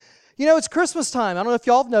It's Christmas time. I don't know if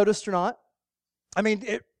y'all have noticed or not. I mean,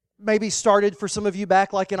 it maybe started for some of you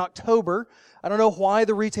back like in October. I don't know why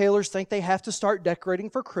the retailers think they have to start decorating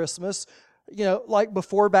for Christmas, like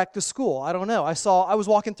before back to school. I don't know. I was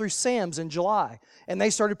walking through Sam's in July, and they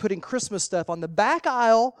started putting Christmas stuff on the back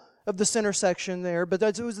aisle of the center section there, but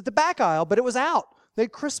it was at the back aisle, but it was out. They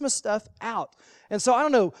had Christmas stuff out. And so I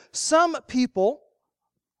don't know, some people,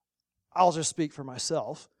 I'll just speak for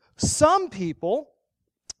myself, some people,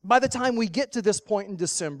 by the time we get to this point in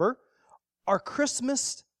December, are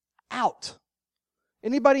Christmased out.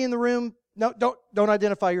 Anybody in the room? No, don't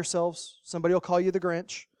identify yourselves. Somebody will call you the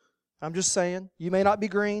Grinch. I'm just saying, you may not be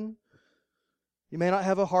green. You may not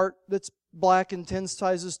have a heart that's black and 10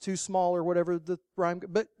 sizes too small or whatever the rhyme,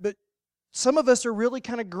 but some of us are really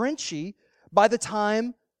kind of Grinchy by the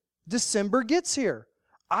time December gets here.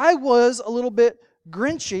 I was a little bit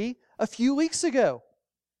Grinchy a few weeks ago.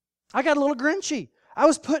 I got a little Grinchy. I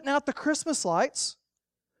was putting out the Christmas lights.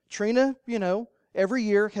 Trina, every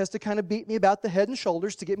year has to kind of beat me about the head and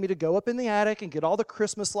shoulders to get me to go up in the attic and get all the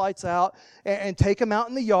Christmas lights out and take them out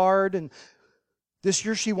in the yard. And this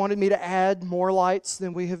year she wanted me to add more lights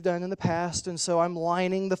than we have done in the past. And so I'm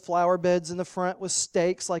lining the flower beds in the front with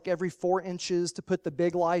stakes like every 4 inches to put the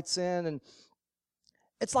big lights in. And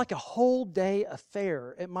it's like a whole day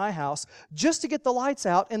affair at my house just to get the lights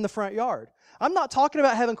out in the front yard. I'm not talking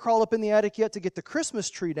about having crawled up in the attic yet to get the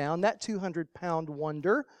Christmas tree down, that 200-pound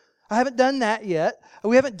wonder. I haven't done that yet.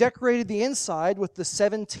 We haven't decorated the inside with the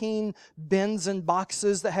 17 bins and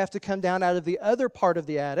boxes that have to come down out of the other part of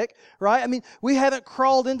the attic, right? I mean, we haven't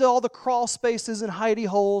crawled into all the crawl spaces and hidey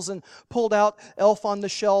holes and pulled out Elf on the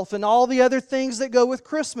Shelf and all the other things that go with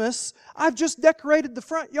Christmas. I've just decorated the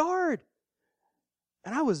front yard.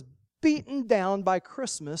 And I was beaten down by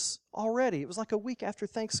Christmas already. It was like a week after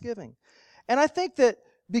Thanksgiving. And I think that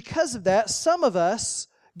because of that, some of us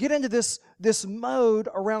get into this mode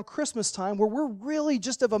around Christmas time where we're really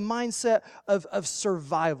just of a mindset of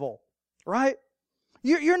survival, right?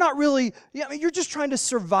 You're not really, you're just trying to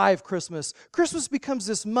survive Christmas. Christmas becomes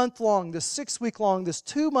this month-long, this 6-week-long, this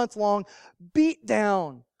 2-month-long beat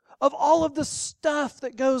down of all of the stuff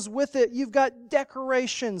that goes with it. You've got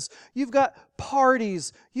decorations, you've got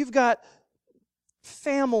parties, you've got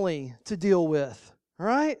family to deal with,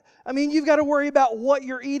 right? I mean, you've got to worry about what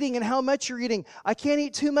you're eating and how much you're eating. I can't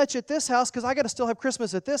eat too much at this house because I got to still have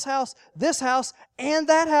Christmas at this house, and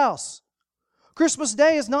that house. Christmas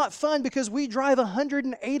Day is not fun because we drive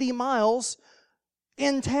 180 miles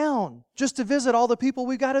in town just to visit all the people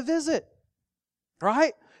we've got to visit,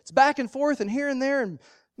 right? It's back and forth and here and there, and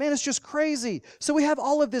man, it's just crazy. So we have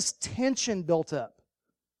all of this tension built up.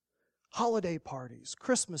 Holiday parties,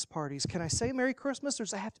 Christmas parties. Can I say Merry Christmas, or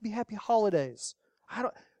does it have to be Happy Holidays?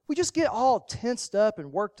 We just get all tensed up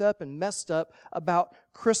and worked up and messed up about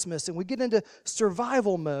Christmas, and we get into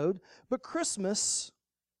survival mode. But Christmas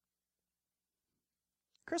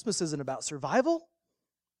isn't about survival.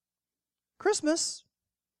 Christmas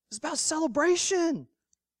is about celebration.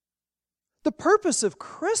 The purpose of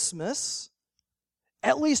Christmas,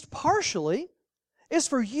 at least partially, is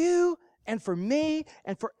for you and for me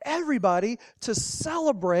and for everybody to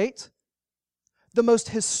celebrate the most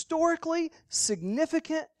historically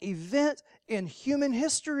significant event in human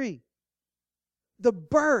history, the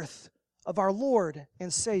birth of our Lord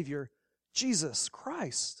and Savior, Jesus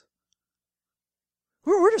Christ.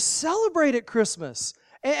 We're to celebrate at Christmas.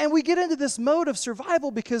 And we get into this mode of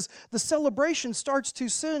survival because the celebration starts too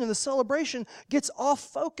soon and the celebration gets off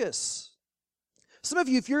focus. Some of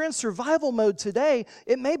you, if you're in survival mode today,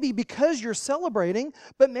 it may be because you're celebrating,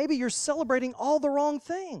 but maybe you're celebrating all the wrong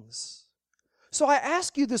things. So I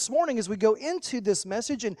ask you this morning as we go into this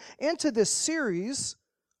message and into this series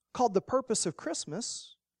called The Purpose of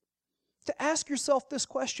Christmas, to ask yourself this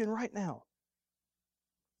question right now.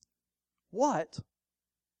 What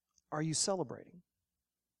are you celebrating?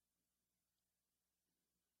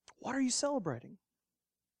 What are you celebrating?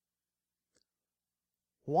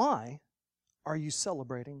 Why are you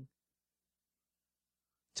celebrating?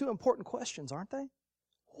 Two important questions, aren't they?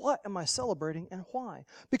 What am I celebrating and why?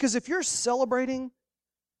 Because if you're celebrating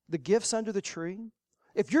the gifts under the tree,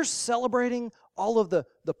 if you're celebrating all of the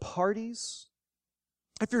parties,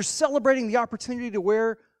 if you're celebrating the opportunity to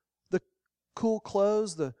wear the cool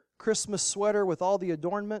clothes, the Christmas sweater with all the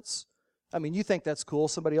adornments, I mean, you think that's cool,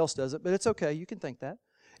 somebody else does it, but it's okay, you can think that.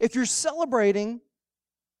 If you're celebrating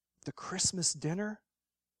the Christmas dinner,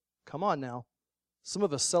 come on now, some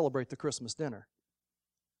of us celebrate the Christmas dinner.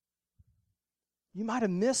 You might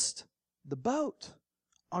have missed the boat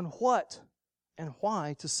on what and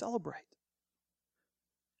why to celebrate.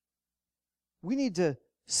 We need to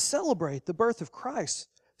celebrate the birth of Christ,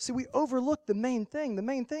 See, we overlook the main thing. The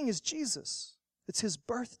main thing is Jesus. It's His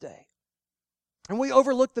birthday. And we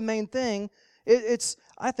overlook the main thing. It's,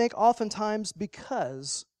 I think, oftentimes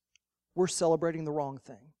because we're celebrating the wrong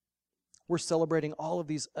thing. We're celebrating all of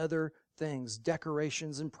these other things,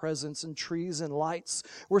 decorations and presents and trees and lights.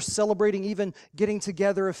 We're celebrating even getting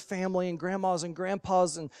together a family and grandmas and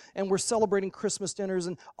grandpas, and we're celebrating Christmas dinners,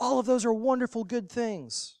 and all of those are wonderful, good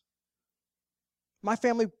things. My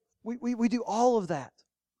family, we do all of that.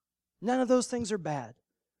 None of those things are bad.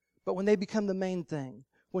 But when they become the main thing,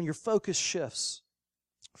 when your focus shifts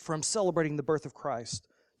from celebrating the birth of Christ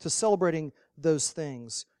to celebrating those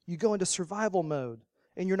things, you go into survival mode,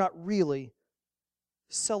 and you're not really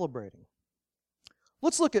celebrating.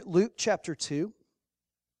 Let's look at Luke chapter 2,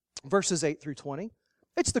 verses 8 through 20.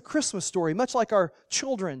 It's the Christmas story, much like our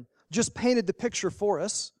children just painted the picture for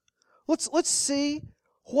us. Let's see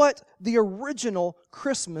what the original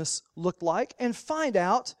Christmas looked like and find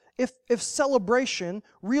out if celebration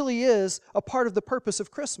really is a part of the purpose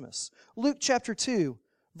of Christmas. Luke chapter 2,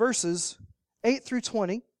 verses 8 through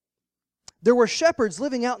 20. There were shepherds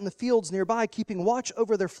living out in the fields nearby, keeping watch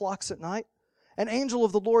over their flocks at night. An angel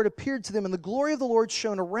of the Lord appeared to them, and the glory of the Lord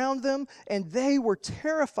shone around them, and they were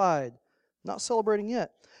terrified. Not celebrating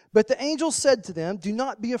yet. But the angel said to them, "Do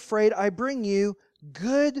not be afraid. I bring you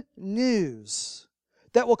good news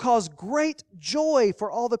that will cause great joy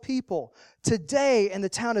for all the people. Today in the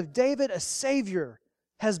town of David, a Savior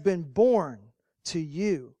has been born to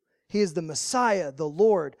you. He is the Messiah, the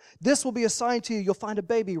Lord. This will be a sign to you. You'll find a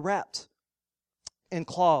baby wrapped in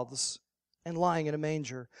cloths and lying in a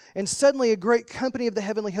manger." And suddenly a great company of the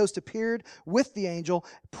heavenly host appeared with the angel,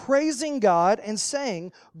 praising God and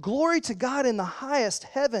saying, "Glory to God in the highest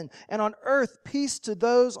heaven, and on earth peace to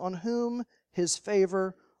those on whom His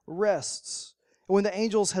favor rests." And when the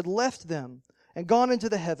angels had left them and gone into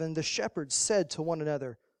the heaven, the shepherds said to one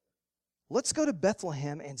another, "Let's go to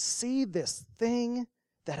Bethlehem and see this thing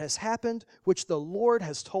that has happened, which the Lord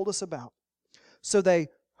has told us about." So they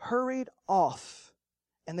hurried off,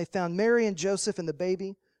 and they found Mary and Joseph and the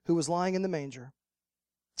baby who was lying in the manger.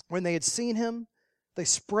 When they had seen him, they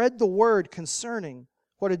spread the word concerning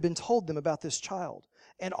what had been told them about this child.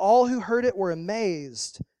 And all who heard it were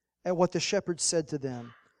amazed at what the shepherds said to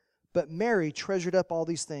them. But Mary treasured up all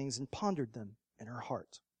these things and pondered them in her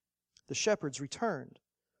heart. The shepherds returned,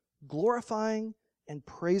 glorifying and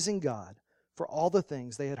praising God for all the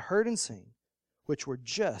things they had heard and seen, which were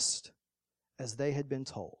just as they had been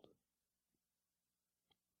told.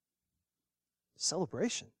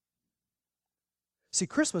 Celebration. See,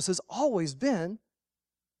 Christmas has always been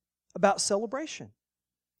about celebration.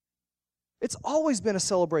 It's always been a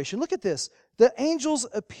celebration. Look at this. The angels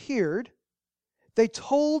appeared. They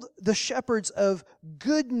told the shepherds of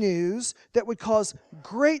good news that would cause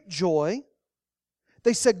great joy.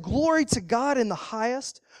 They said, "Glory to God in the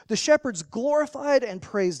highest." The shepherds glorified and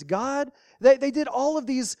praised God. They did all of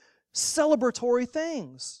these celebratory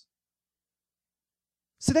things.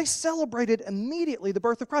 So they celebrated immediately the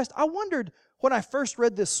birth of Christ. I wondered when I first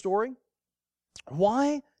read this story,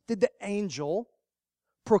 why did the angel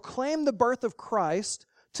proclaim the birth of Christ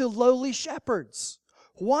to lowly shepherds?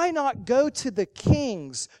 Why not go to the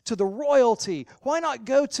kings, to the royalty? Why not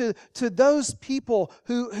go to those people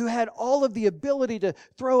who had all of the ability to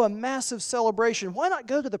throw a massive celebration? Why not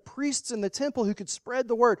go to the priests in the temple who could spread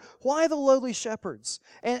the word? Why the lowly shepherds?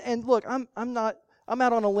 And look, I'm out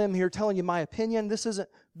on a limb here telling you my opinion. This isn't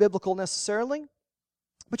biblical necessarily.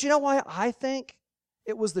 But you know why I think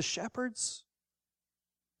it was the shepherds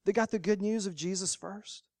that got the good news of Jesus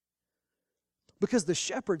first? Because the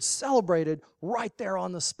shepherds celebrated right there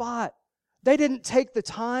on the spot. They didn't take the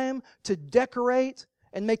time to decorate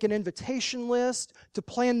and make an invitation list, to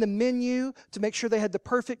plan the menu, to make sure they had the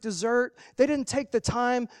perfect dessert. They didn't take the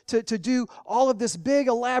time to do all of this big,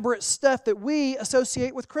 elaborate stuff that we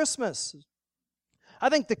associate with Christmas. I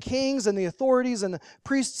think the kings and the authorities and the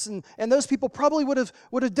priests and those people probably would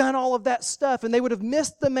have done all of that stuff, and they would have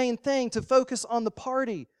missed the main thing to focus on the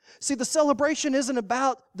party. See, the celebration isn't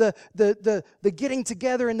about the getting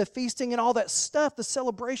together and the feasting and all that stuff. The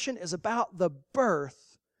celebration is about the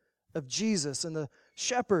birth of Jesus, and the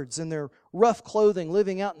shepherds in their rough clothing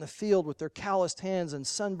living out in the field with their calloused hands and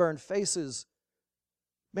sunburned faces.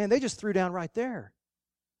 Man, they just threw down right there.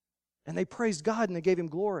 And they praised God and they gave Him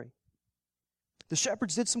glory. The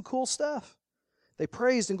shepherds did some cool stuff. They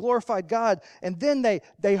praised and glorified God, and then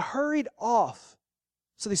they hurried off.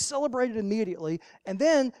 So they celebrated immediately, and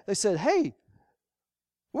then they said, "Hey,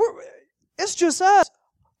 it's just us.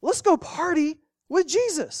 Let's go party with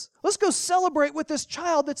Jesus. Let's go celebrate with this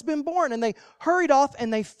child that's been born." And they hurried off,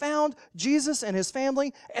 and they found Jesus and His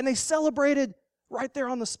family, and they celebrated right there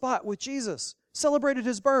on the spot with Jesus, celebrated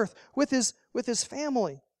his birth with his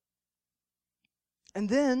family. And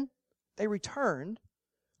then they returned,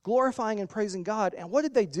 glorifying and praising God. And what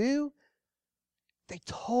did they do? They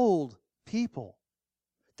told people.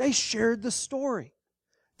 They shared the story.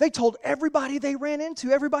 They told everybody they ran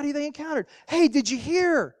into, everybody they encountered, hey, did you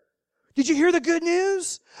hear? Did you hear the good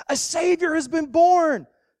news? A Savior has been born.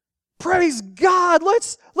 Praise God.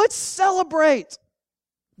 Let's celebrate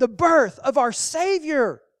the birth of our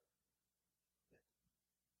Savior.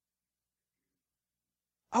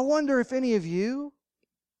 I wonder if any of you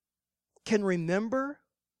can remember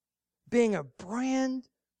being a brand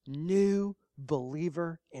new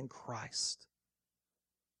believer in Christ.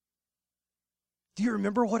 Do you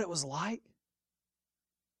remember what it was like?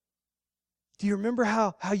 Do you remember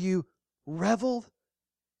how you reveled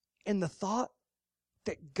in the thought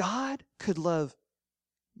that God could love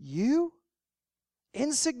you,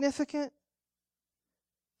 insignificant,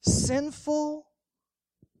 sinful,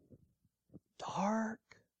 dark,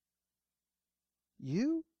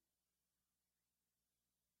 you?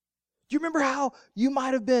 Do you remember how you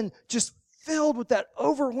might have been just filled with that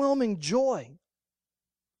overwhelming joy?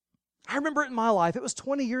 I remember it in my life. It was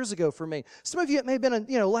 20 years ago for me. Some of you, it may have been,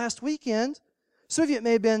 last weekend. Some of you, it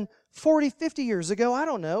may have been 40, 50 years ago. I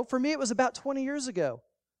don't know. For me, it was about 20 years ago.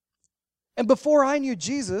 And before I knew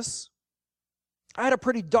Jesus, I had a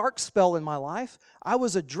pretty dark spell in my life. I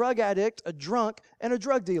was a drug addict, a drunk, and a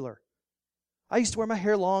drug dealer. I used to wear my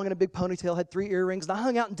hair long and a big ponytail, had 3 earrings, and I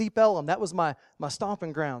hung out in Deep Ellum. That was my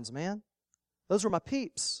stomping grounds, man. Those were my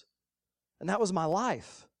peeps. And that was my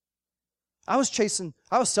life. I was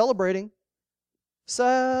celebrating.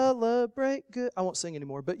 Celebrate good. I won't sing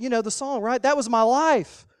anymore, but you know the song, right? That was my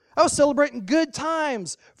life. I was celebrating good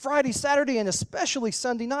times. Friday, Saturday, and especially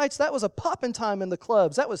Sunday nights. That was a poppin' time in the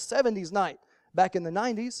clubs. That was 70s night back in the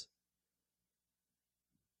 90s.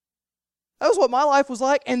 That was what my life was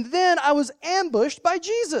like. And then I was ambushed by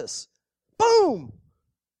Jesus. Boom!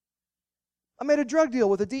 I made a drug deal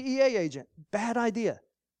with a DEA agent. Bad idea.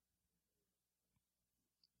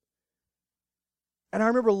 And I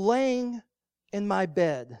remember laying in my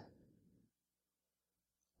bed,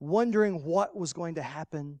 wondering what was going to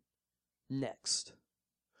happen next.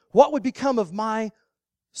 What would become of my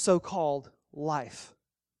so-called life?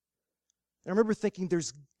 And I remember thinking,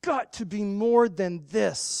 there's got to be more than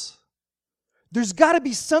this. There's got to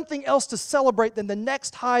be something else to celebrate than the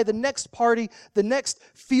next high, the next party, the next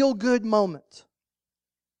feel-good moment.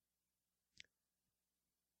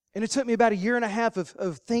 And it took me about 1.5 years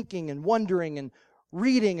of thinking and wondering and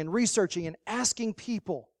reading and researching and asking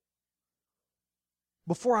people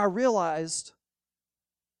before I realized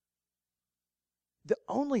the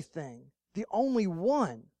only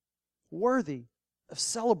one worthy of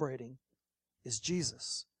celebrating is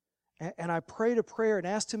Jesus. And I prayed a prayer and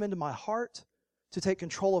asked Him into my heart to take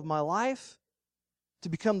control of my life, to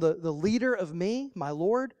become the leader of me, my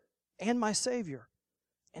Lord, and my Savior.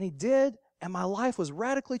 And He did, and my life was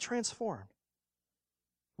radically transformed.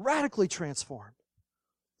 Radically transformed.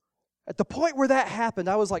 At the point where that happened,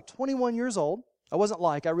 I was like 21 years old. I wasn't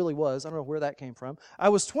I really was. I don't know where that came from. I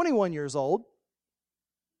was 21 years old.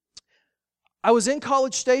 I was in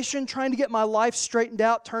College Station trying to get my life straightened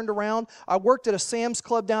out, turned around. I worked at a Sam's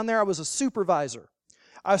Club down there. I was a supervisor.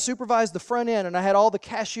 I supervised the front end, and I had all the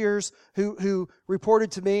cashiers who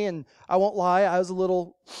reported to me, and I won't lie, I was a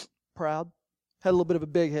little proud. Had a little bit of a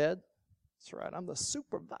big head. That's right, I'm the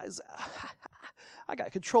supervisor. I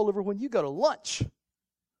got control over when you go to lunch.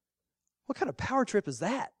 What kind of power trip is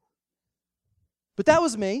that? But that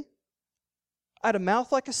was me. I had a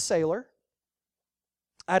mouth like a sailor.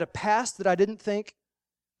 I had a past that I didn't think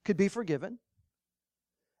could be forgiven.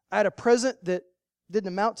 I had a present that didn't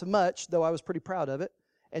amount to much, though I was pretty proud of it,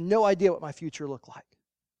 and no idea what my future looked like.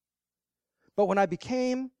 But when I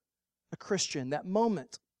became a Christian, that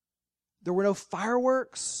moment, there were no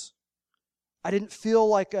fireworks. I didn't feel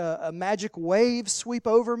like a magic wave sweep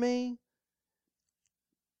over me.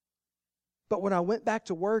 But when I went back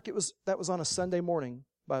to work, that was on a Sunday morning,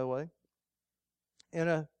 by the way, in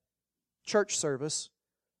a church service,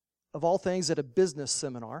 of all things at a business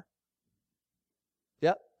seminar.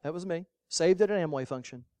 Yep, that was me. Saved at an Amway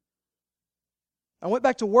function. I went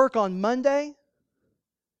back to work on Monday,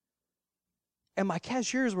 and my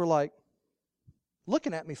cashiers were like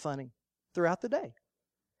looking at me funny throughout the day.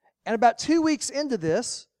 And about 2 weeks into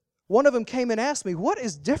this, one of them came and asked me, "What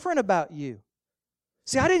is different about you?"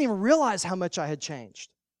 See, I didn't even realize how much I had changed.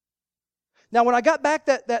 Now, when I got back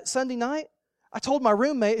that Sunday night, I told my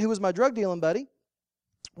roommate, who was my drug dealing buddy,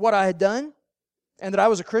 what I had done, and that I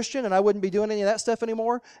was a Christian and I wouldn't be doing any of that stuff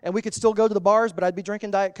anymore, and we could still go to the bars, but I'd be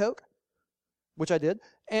drinking Diet Coke. which I did,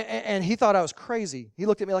 and he thought I was crazy. He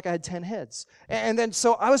looked at me like I had 10 heads. And then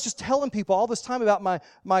so I was just telling people all this time about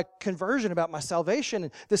my conversion, about my salvation,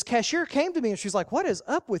 and this cashier came to me and she's like, "What is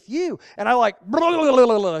up with you?" And I like,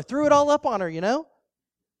 threw it all up on her, you know?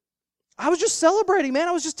 I was just celebrating, man.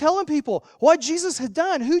 I was just telling people what Jesus had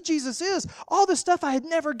done, who Jesus is, all the stuff I had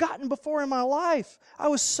never gotten before in my life. I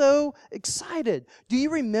was so excited. Do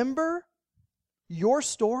you remember your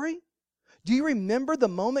story? Do you remember the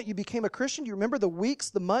moment you became a Christian? Do you remember the weeks,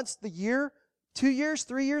 the months, the year, 2 years,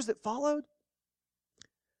 3 years that followed?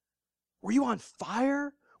 Were you on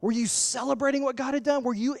fire? Were you celebrating what God had done?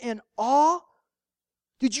 Were you in awe?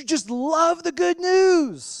 Did you just love the good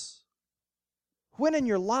news? When in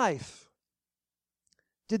your life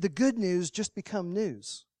did the good news just become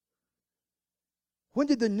news? When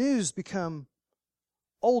did the news become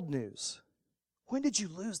old news? When did you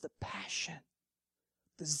lose the passion,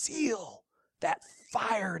 the zeal, that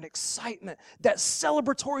fire and excitement, that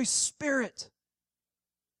celebratory spirit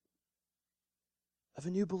of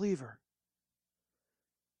a new believer?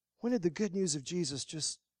 When did the good news of Jesus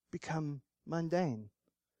just become mundane?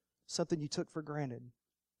 Something you took for granted,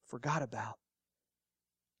 forgot about,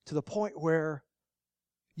 to the point where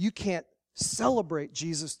you can't celebrate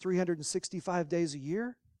Jesus 365 days a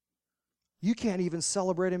year? You can't even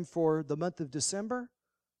celebrate Him for the month of December?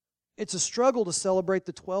 It's a struggle to celebrate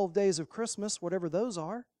the 12 days of Christmas, whatever those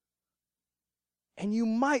are. And you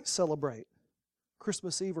might celebrate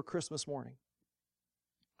Christmas Eve or Christmas morning.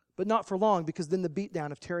 But not for long, because then the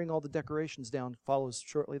beatdown of tearing all the decorations down follows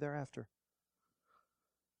shortly thereafter.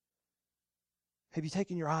 Have you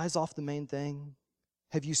taken your eyes off the main thing?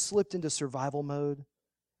 Have you slipped into survival mode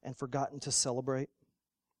and forgotten to celebrate?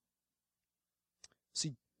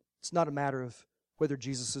 See, it's not a matter of whether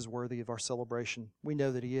Jesus is worthy of our celebration. We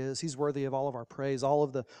know that He is. He's worthy of all of our praise, all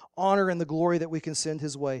of the honor and the glory that we can send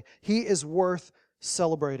His way. He is worth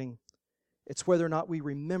celebrating. It's whether or not we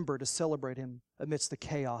remember to celebrate Him amidst the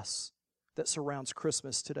chaos that surrounds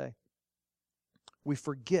Christmas today. We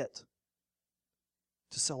forget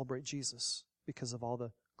to celebrate Jesus because of all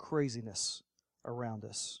the craziness around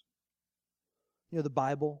us. You know, the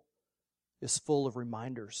Bible is full of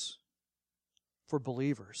reminders for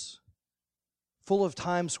believers, full of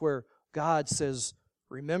times where God says,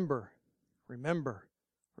 remember, remember,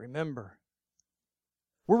 remember.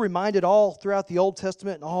 We're reminded all throughout the Old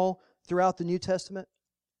Testament and all throughout the New Testament.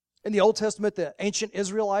 In the Old Testament, the ancient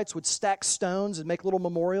Israelites would stack stones and make little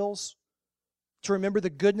memorials to remember the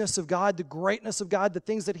goodness of God, the greatness of God, the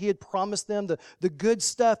things that He had promised them, the good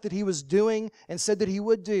stuff that He was doing and said that He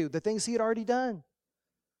would do, the things He had already done.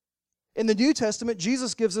 In the New Testament,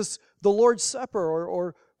 Jesus gives us the Lord's Supper,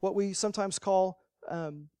 or what we sometimes call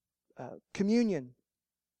communion.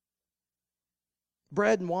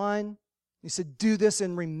 Bread and wine. He said, "Do this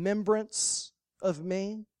in remembrance of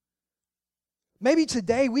me." Maybe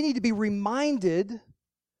today we need to be reminded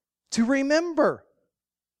to remember.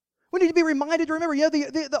 We need to be reminded to remember. You know,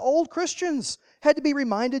 the old Christians had to be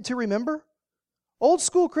reminded to remember. Old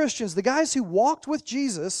school Christians, the guys who walked with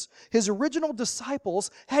Jesus, His original disciples,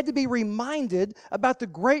 had to be reminded about the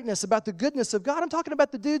greatness, about the goodness of God. I'm talking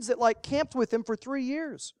about the dudes that camped with Him for 3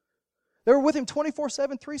 years. They were with Him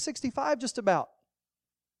 24/7, 365 just about.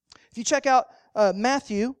 If you check out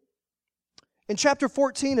Matthew, in chapter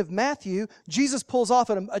 14 of Matthew, Jesus pulls off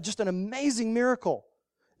just an amazing miracle.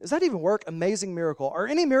 Does that even work? Amazing miracle. Are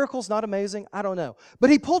any miracles not amazing? I don't know.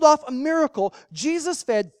 But He pulled off a miracle. Jesus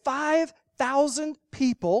fed 5,000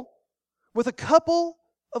 people with a couple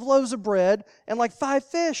of loaves of bread and 5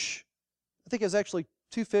 fish. I think it was actually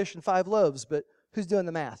 2 fish and 5 loaves, but who's doing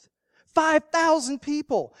the math? 5,000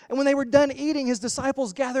 people. And when they were done eating, His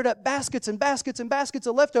disciples gathered up baskets and baskets and baskets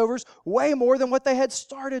of leftovers, way more than what they had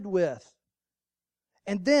started with.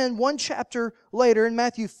 And then one chapter later in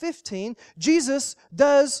Matthew 15, Jesus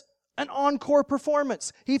does an encore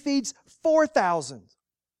performance. He feeds 4,000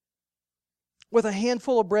 with a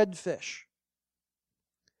handful of bread and fish.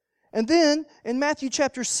 And then in Matthew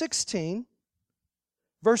chapter 16,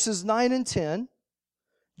 verses 9 and 10,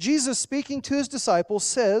 Jesus, speaking to His disciples,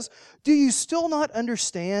 says, "Do you still not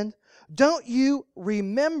understand? Don't you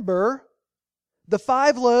remember the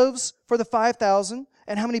 5 loaves for the 5,000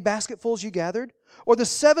 and how many basketfuls you gathered? Or the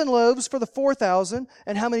 7 loaves for the 4,000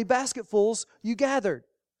 and how many basketfuls you gathered?"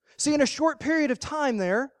 See, in a short period of time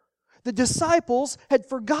there, the disciples had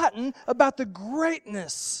forgotten about the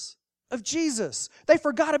greatness of Jesus. They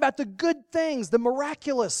forgot about the good things, the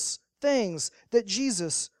miraculous things that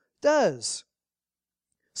Jesus does.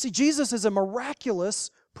 See, Jesus is a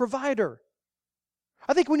miraculous provider.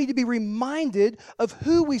 I think we need to be reminded of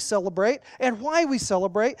who we celebrate and why we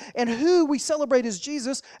celebrate, and who we celebrate is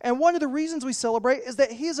Jesus. And one of the reasons we celebrate is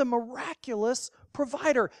that He is a miraculous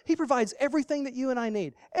provider. He provides everything that you and I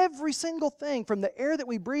need. Every single thing, from the air that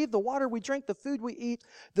we breathe, the water we drink, the food we eat,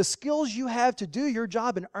 the skills you have to do your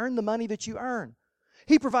job and earn the money that you earn.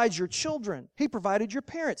 He provides your children. He provided your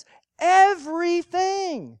parents.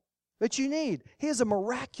 Everything that you need. He is a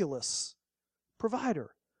miraculous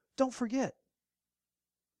provider. Don't forget.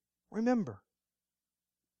 Remember.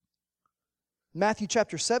 Matthew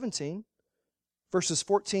chapter 17, verses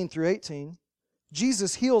 14 through 18,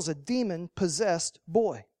 Jesus heals a demon-possessed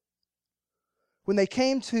boy. When they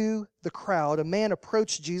came to the crowd, a man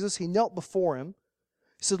approached Jesus. He knelt before him.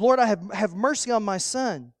 He said, "Lord, have mercy on my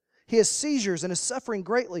son. He has seizures and is suffering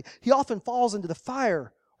greatly. He often falls into the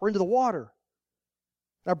fire or into the water.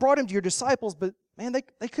 And I brought him to your disciples, but man,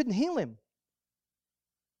 they couldn't heal him."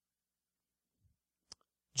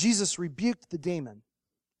 Jesus rebuked the demon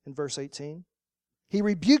in verse 18. He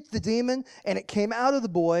rebuked the demon, and it came out of the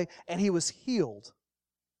boy, and he was healed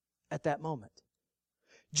at that moment.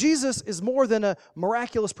 Jesus is more than a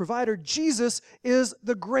miraculous provider. Jesus is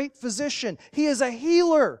the great physician. He is a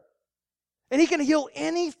healer. And He can heal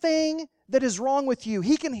anything that is wrong with you.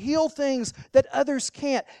 He can heal things that others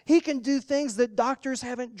can't. He can do things that doctors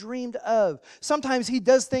haven't dreamed of. Sometimes He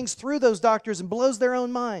does things through those doctors and blows their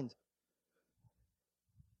own mind.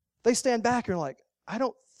 They stand back and are like, "I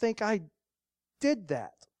don't think I did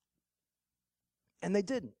that." And they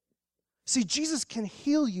didn't. See, Jesus can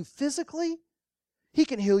heal you physically. He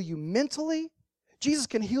can heal you mentally. Jesus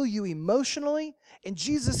can heal you emotionally. And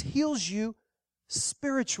Jesus heals you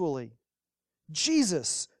spiritually.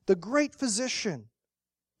 Jesus, the great physician,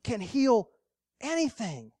 can heal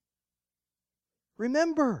anything.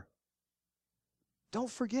 Remember.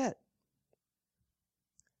 Don't forget.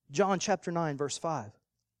 John chapter 9, verse 5.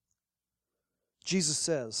 Jesus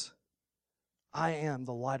says, "I am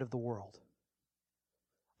the light of the world."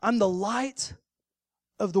 I'm the light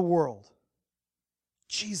of the world.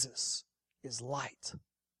 Jesus is light.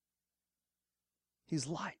 He's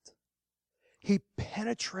light. He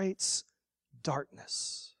penetrates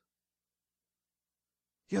darkness.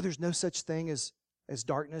 You know, there's no such thing as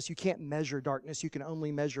darkness. You can't measure darkness. You can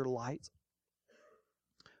only measure light.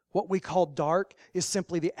 What we call dark is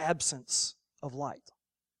simply the absence of light.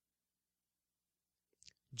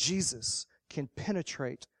 Jesus can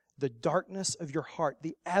penetrate the darkness of your heart,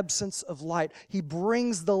 the absence of light. He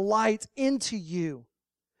brings the light into you,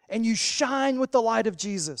 and you shine with the light of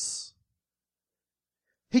Jesus.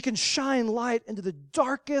 He can shine light into the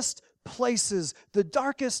darkest places, the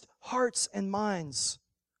darkest hearts and minds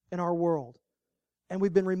in our world. And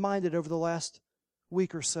we've been reminded over the last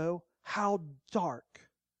week or so how dark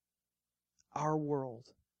our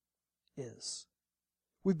world is.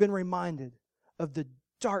 We've been reminded of the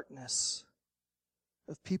darkness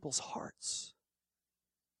of people's hearts.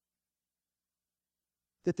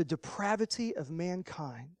 That the depravity of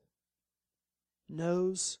mankind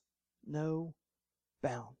knows no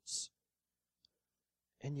bounds.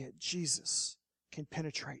 And yet Jesus can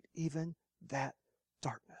penetrate even that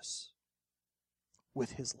darkness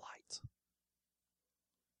with His light.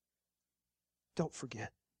 Don't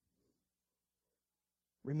forget.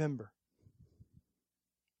 Remember.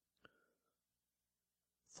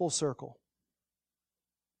 Full circle.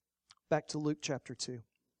 Back to Luke chapter 2.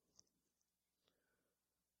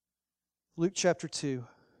 Luke chapter 2,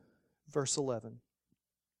 verse 11.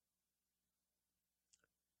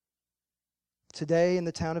 Today in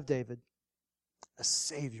the town of David, a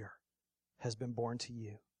Savior has been born to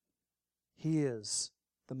you. He is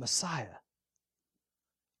the Messiah,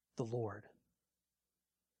 the Lord.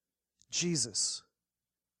 Jesus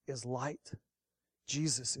is light.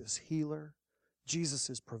 Jesus is healer. Jesus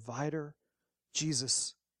is provider.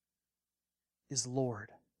 Jesus is Lord.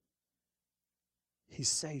 He's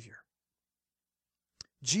Savior.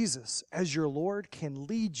 Jesus, as your Lord, can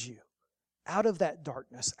lead you out of that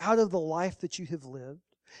darkness, out of the life that you have lived,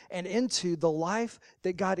 and into the life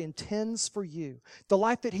that God intends for you, the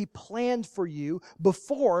life that He planned for you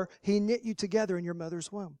before He knit you together in your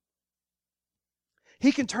mother's womb.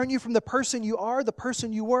 He can turn you from the person you are, the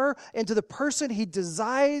person you were, into the person He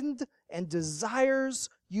designed and desires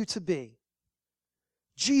you to be.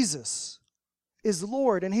 Jesus is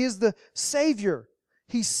Lord, and He is the Savior.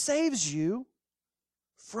 He saves you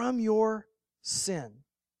from your sin.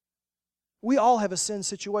 We all have a sin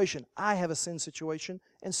situation. I have a sin situation,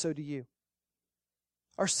 and so do you.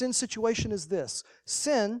 Our sin situation is this.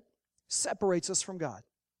 Sin separates us from God.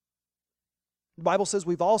 The Bible says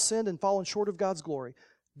we've all sinned and fallen short of God's glory.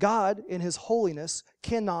 God, in His holiness,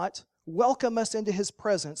 cannot welcome us into His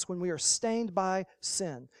presence when we are stained by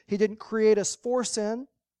sin. He didn't create us for sin.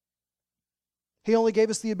 He only gave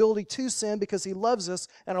us the ability to sin because He loves us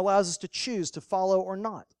and allows us to choose to follow or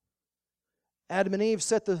not. Adam and Eve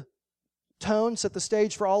set the tone, set the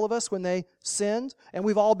stage for all of us when they sinned, and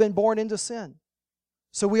we've all been born into sin.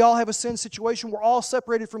 So we all have a sin situation. We're all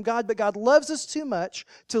separated from God, but God loves us too much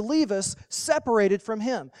to leave us separated from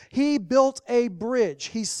Him. He built a bridge.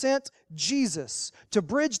 He sent Jesus to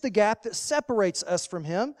bridge the gap that separates us from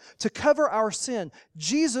Him, to cover our sin.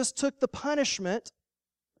 Jesus took the punishment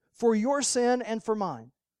for your sin and for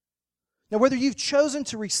mine. Now, whether you've chosen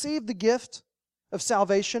to receive the gift of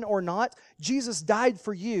salvation or not, Jesus died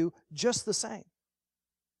for you just the same.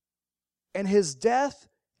 And His death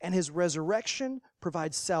and His resurrection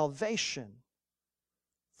provides salvation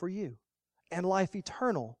for you and life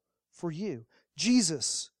eternal for you.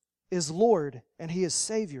 Jesus is Lord and He is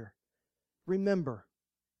Savior. Remember,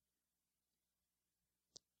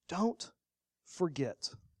 don't forget.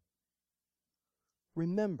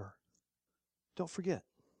 Remember, don't forget.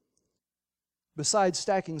 Besides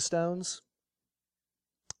stacking stones,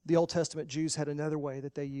 the Old Testament Jews had another way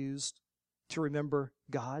that they used to remember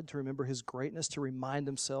God, to remember His greatness, to remind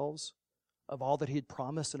themselves of all that He had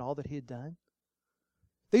promised and all that He had done.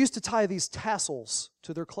 They used to tie these tassels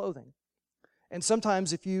to their clothing. And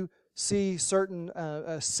sometimes if you see certain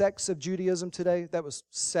sects of Judaism today, that was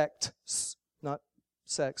sects, not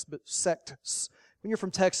sex, but sects. When you're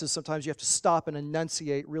from Texas, sometimes you have to stop and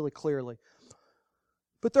enunciate really clearly.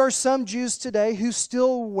 But there are some Jews today who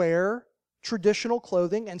still wear traditional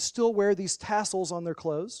clothing and still wear these tassels on their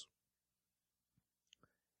clothes.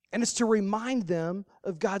 And it's to remind them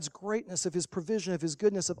of God's greatness, of His provision, of His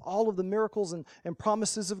goodness, of all of the miracles and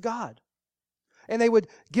promises of God. And they would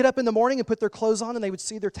get up in the morning and put their clothes on, and they would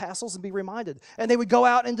see their tassels and be reminded. And they would go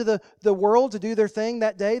out into the world to do their thing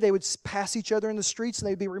that day. They would pass each other in the streets, and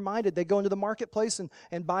they'd be reminded. They'd go into the marketplace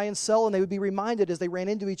and buy and sell, and they would be reminded as they ran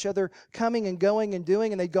into each other, coming and going and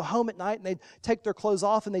doing. And they'd go home at night, and they'd take their clothes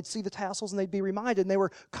off, and they'd see the tassels, and they'd be reminded. And they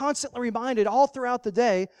were constantly reminded all throughout the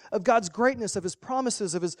day of God's greatness, of His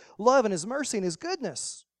promises, of His love and His mercy and His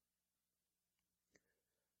goodness.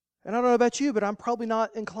 And I don't know about you, but I'm probably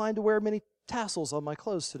not inclined to wear many tassels on my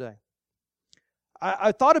clothes today.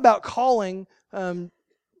 I thought about calling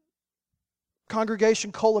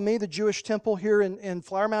Congregation Kol Ami, the Jewish temple here in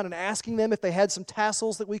Flower Mound, and asking them if they had some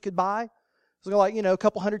tassels that we could buy. So like, a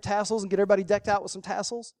couple hundred tassels and get everybody decked out with some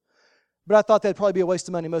tassels. But I thought that'd probably be a waste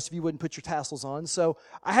of money. Most of you wouldn't put your tassels on. So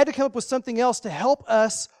I had to come up with something else to help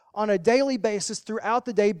us on a daily basis throughout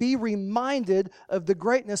the day be reminded of the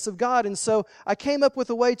greatness of God. And so I came up with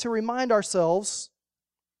a way to remind ourselves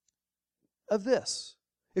of this.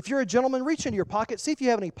 If you're a gentleman, reach into your pocket, see if you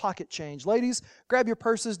have any pocket change. Ladies, grab your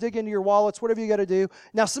purses, dig into your wallets, whatever you got to do.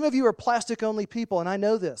 Now, some of you are plastic-only people, and I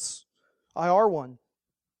know this. I are one.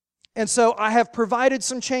 And so I have provided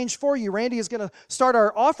some change for you. Randy is going to start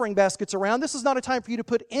our offering baskets around. This is not a time for you to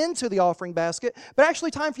put into the offering basket, but actually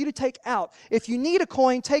time for you to take out. If you need a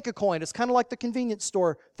coin, take a coin. It's kind of like the convenience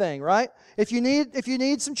store thing, right? If you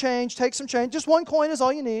need some change, take some change. Just one coin is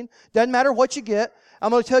all you need. Doesn't matter what you get. I'm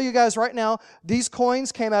going to tell you guys right now, these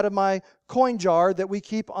coins came out of my coin jar that we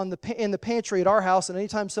keep in the pantry at our house, and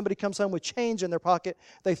anytime somebody comes home with change in their pocket,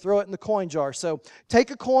 they throw it in the coin jar. So take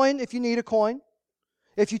a coin if you need a coin.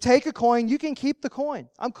 If you take a coin, you can keep the coin.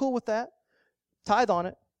 I'm cool with that. Tithe on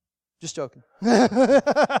it. Just joking.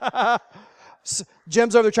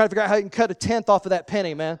 Jim's over there trying to figure out how he can cut a tenth off of that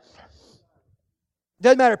penny, man.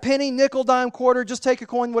 Doesn't matter. Penny, nickel, dime, quarter. Just take a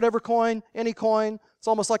coin, whatever coin, any coin. It's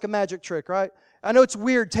almost like a magic trick, right? I know it's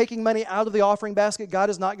weird taking money out of the offering basket. God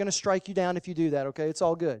is not going to strike you down if you do that, okay? It's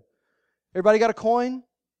all good. Everybody got a coin?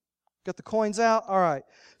 Got the coins out? All right.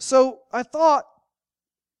 So I thought,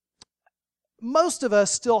 most of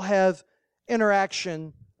us still have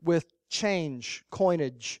interaction with change,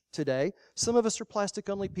 coinage today. Some of us are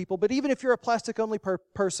plastic-only people, but even if you're a plastic-only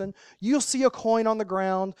person, you'll see a coin on the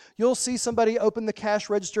ground. You'll see somebody open the cash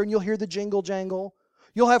register and you'll hear the jingle jangle.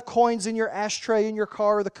 You'll have coins in your ashtray in your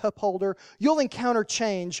car or the cup holder. You'll encounter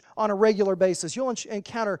change on a regular basis. You'll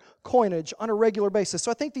encounter coinage on a regular basis.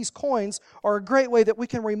 So I think these coins are a great way that we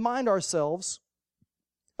can remind ourselves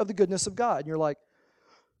of the goodness of God. And you're like,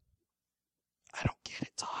 I don't get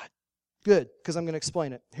it, Todd. Good, because I'm going to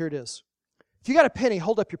explain it. Here it is. If you got a penny,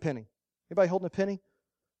 hold up your penny. Anybody holding a penny?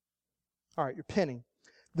 All right, your penny.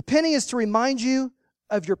 The penny is to remind you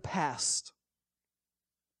of your past.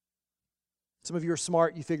 Some of you are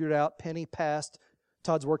smart. You figured it out. Penny, past.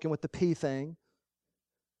 Todd's working with the P thing.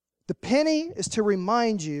 The penny is to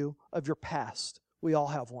remind you of your past. We all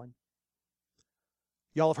have one.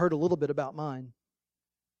 Y'all have heard a little bit about mine.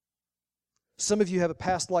 Some of you have a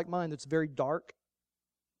past like mine that's very dark.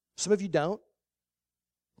 Some of you don't.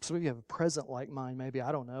 Some of you have a present like mine, maybe.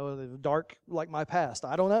 I don't know. Dark like my past.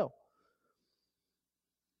 I don't know.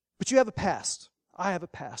 But you have a past. I have a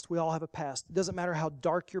past. We all have a past. It doesn't matter how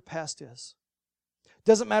dark your past is. It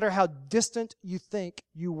doesn't matter how distant you think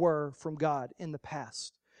you were from God in the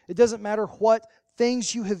past. It doesn't matter what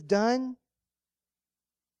things you have done,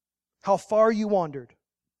 how far you wandered,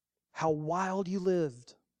 how wild you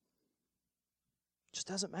lived. It just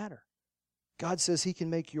doesn't matter. God says He can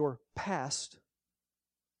make your past,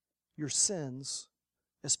 your sins,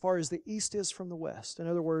 as far as the east is from the west. In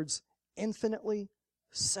other words, infinitely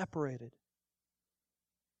separated.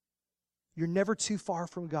 You're never too far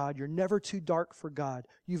from God. You're never too dark for God.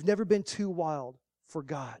 You've never been too wild for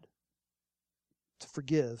God to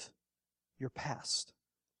forgive your past.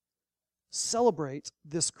 Celebrate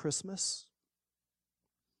this Christmas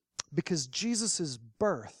because Jesus'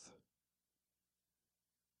 birth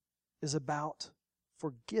is about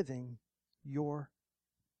forgiving your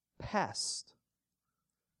past.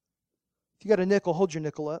 If you got a nickel, hold your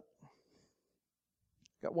nickel up.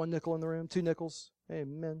 Got one nickel in the room, two nickels.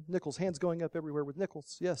 Amen. Nickels, hands going up everywhere with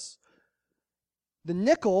nickels. Yes. The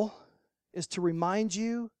nickel is to remind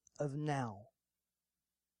you of now.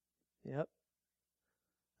 Yep.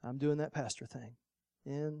 I'm doing that pastor thing.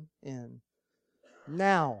 In.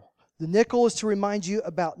 Now. The nickel is to remind you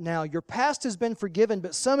about now. Your past has been forgiven,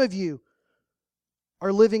 but some of you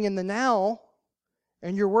are living in the now,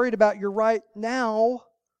 and you're worried about your right now.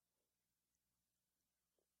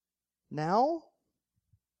 Now?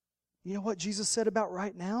 You know what Jesus said about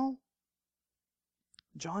right now?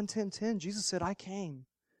 John 10:10, Jesus said, I came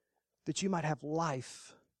that you might have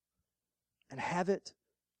life and have it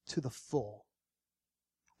to the full.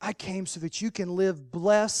 I came so that you can live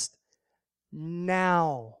blessed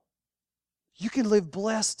now. You can live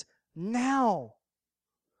blessed now.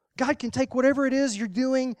 God can take whatever it is you're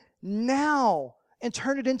doing now and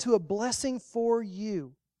turn it into a blessing for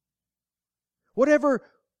you. Whatever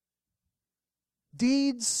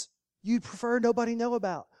deeds you prefer nobody know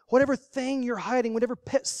about, whatever thing you're hiding, whatever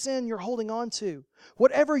pet sin you're holding on to,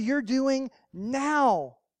 whatever you're doing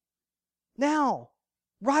now,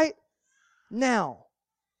 right now,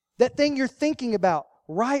 that thing you're thinking about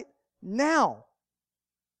right now.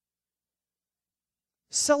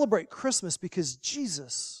 Celebrate Christmas because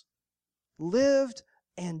Jesus lived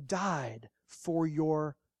and died for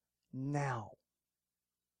your now.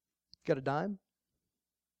 Got a dime?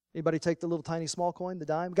 Anybody take the little tiny small coin, the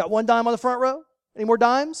dime? Got one dime on the front row? Any more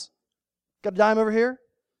dimes? Got a dime over here?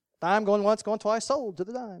 Dime going once, going twice, sold to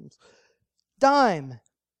the dimes. Dime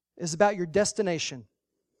is about your destination.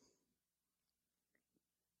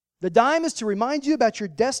 The dime is to remind you about your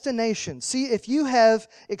destination. See, if you have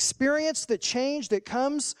experienced the change that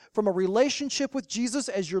comes from a relationship with Jesus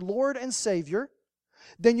as your Lord and Savior,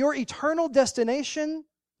 then your eternal destination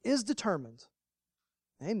is determined.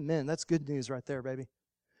 Amen. That's good news right there, baby.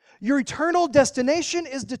 Your eternal destination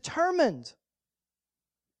is determined.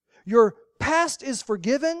 Your past is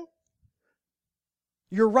forgiven.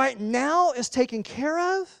 Your right now is taken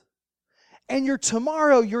care of. And your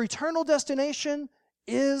tomorrow, your eternal destination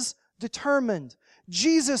is determined.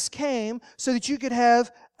 Jesus came so that you could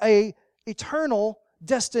have an eternal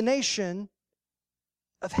destination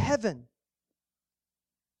of heaven.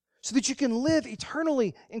 So that you can live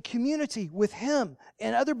eternally in community with Him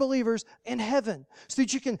and other believers in heaven. So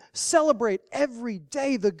that you can celebrate every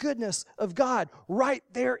day the goodness of God right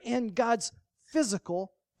there in God's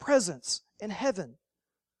physical presence in heaven.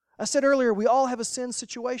 I said earlier, we all have a sin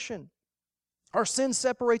situation. Our sin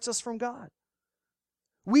separates us from God.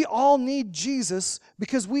 We all need Jesus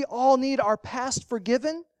because we all need our past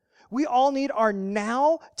forgiven. We all need our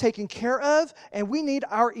now taken care of, and we need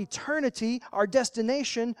our eternity, our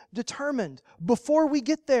destination, determined before we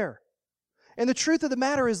get there. And the truth of the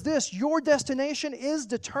matter is this: your destination is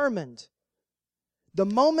determined. The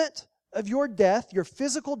moment of your death, your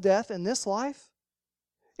physical death in this life,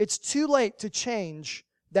 it's too late to change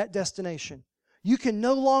that destination. You can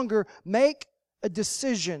no longer make a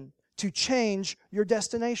decision to change your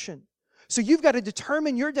destination. So you've got to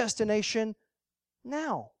determine your destination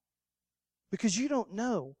now. Because you don't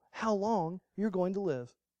know how long you're going to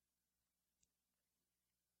live.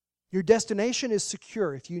 Your destination is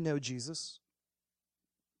secure if you know Jesus.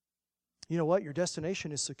 You know what? Your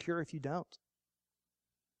destination is secure if you don't.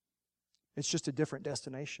 It's just a different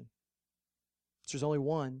destination. There's only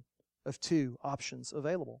one of two options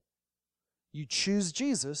available. You choose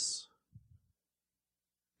Jesus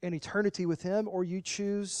and eternity with Him, or you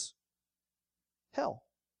choose hell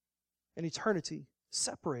and eternity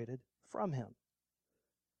separated from Him.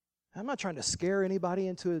 I'm not trying to scare anybody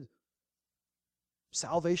into a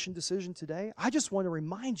salvation decision today. I just want to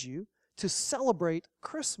remind you to celebrate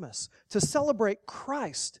Christmas, to celebrate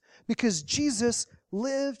Christ, because Jesus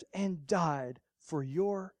lived and died for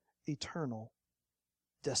your eternal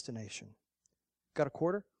destination. Got a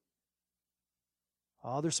quarter?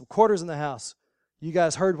 Oh, there's some quarters in the house. You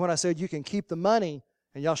guys heard when I said you can keep the money,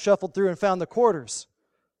 and y'all shuffled through and found the quarters.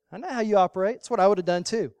 I know how you operate. It's what I would have done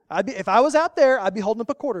too. If I was out there, I'd be holding up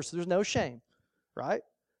a quarter, so there's no shame, right?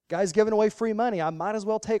 Guys giving away free money, I might as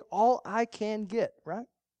well take all I can get, right?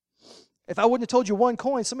 If I wouldn't have told you one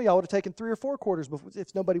coin, some of y'all would have taken 3 or 4 quarters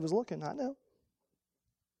if nobody was looking. I know.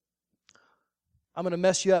 I'm going to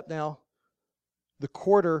mess you up now. The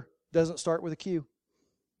quarter doesn't start with a Q.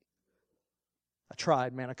 I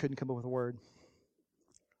tried, man. I couldn't come up with a word.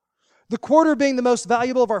 The quarter, being the most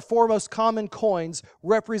valuable of our 4 most common coins,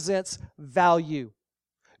 represents value.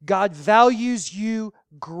 God values you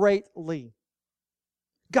greatly.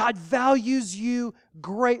 God values you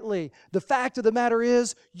greatly. The fact of the matter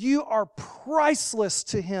is, you are priceless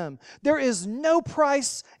to Him. There is no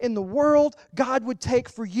price in the world God would take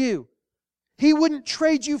for you. He wouldn't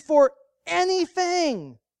trade you for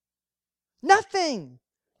anything. Nothing.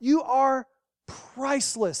 You are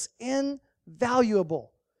priceless,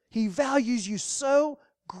 invaluable. He values you so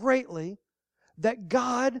greatly that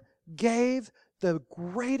God gave the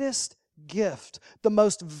greatest gift, the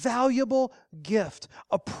most valuable gift,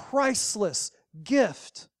 a priceless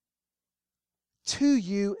gift to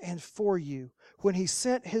you and for you when He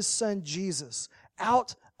sent His Son Jesus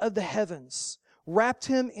out of the heavens, wrapped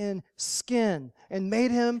Him in skin, and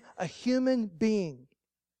made Him a human being,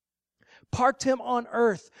 parked Him on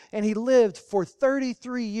earth, and He lived for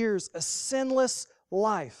 33 years a sinless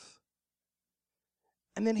life.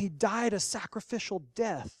 And then He died a sacrificial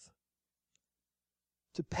death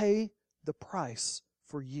to pay the price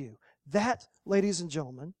for you. That, ladies and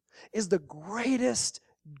gentlemen, is the greatest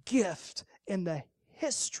gift in the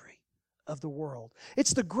history of the world.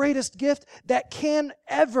 It's the greatest gift that can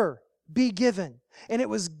ever be given. And it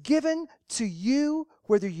was given to you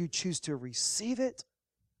whether you choose to receive it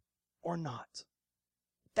or not.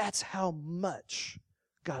 That's how much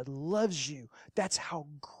God loves you. That's how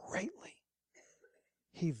greatly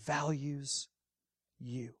He values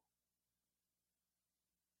you.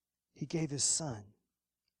 He gave His Son.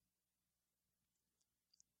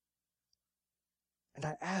 And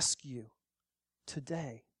I ask you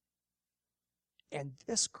today and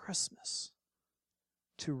this Christmas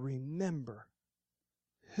to remember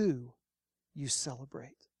who you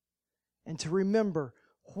celebrate and to remember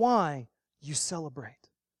why you celebrate,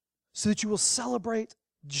 so that you will celebrate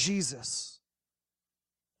Jesus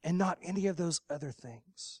and not any of those other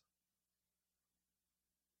things.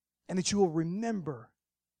 And that you will remember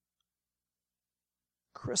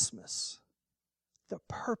Christmas. The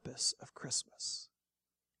purpose of Christmas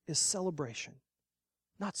is celebration,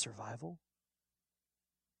 not survival.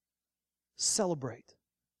 Celebrate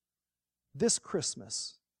this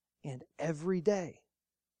Christmas and every day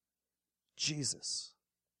Jesus.